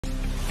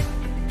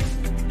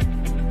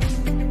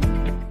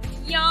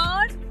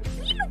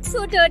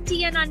so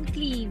dirty and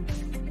unclean.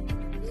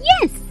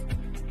 Yes,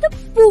 the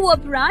poor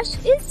brush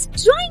is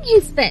trying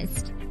his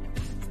best,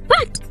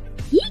 but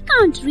he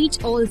can't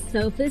reach all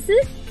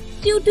surfaces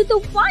due to the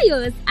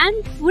wires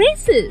and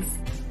braces.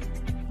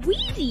 We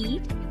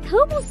need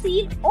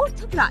Thermoseal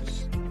Ortho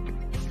Brush,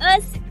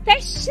 a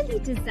specially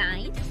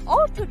designed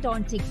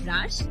orthodontic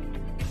brush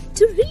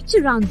to reach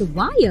around the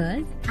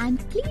wires and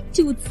clean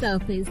tooth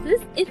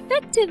surfaces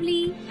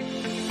effectively.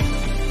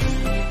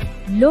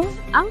 Long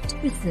outer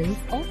bristles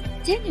of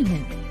 10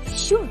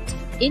 mm, short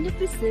inner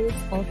bristles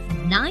of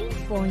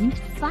 9.5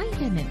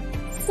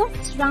 mm,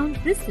 soft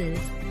round bristles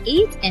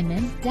 8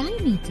 mm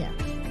diameter.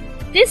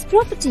 This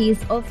properties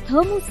of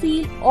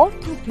Thermoseal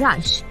Ortho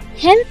Brush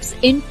helps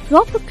in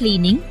proper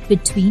cleaning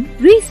between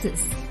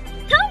braces.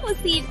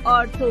 Thermoseal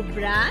Ortho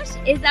Brush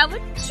is our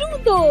true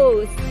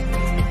dost.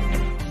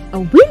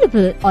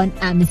 Available on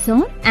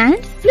Amazon and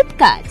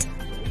Flipkart.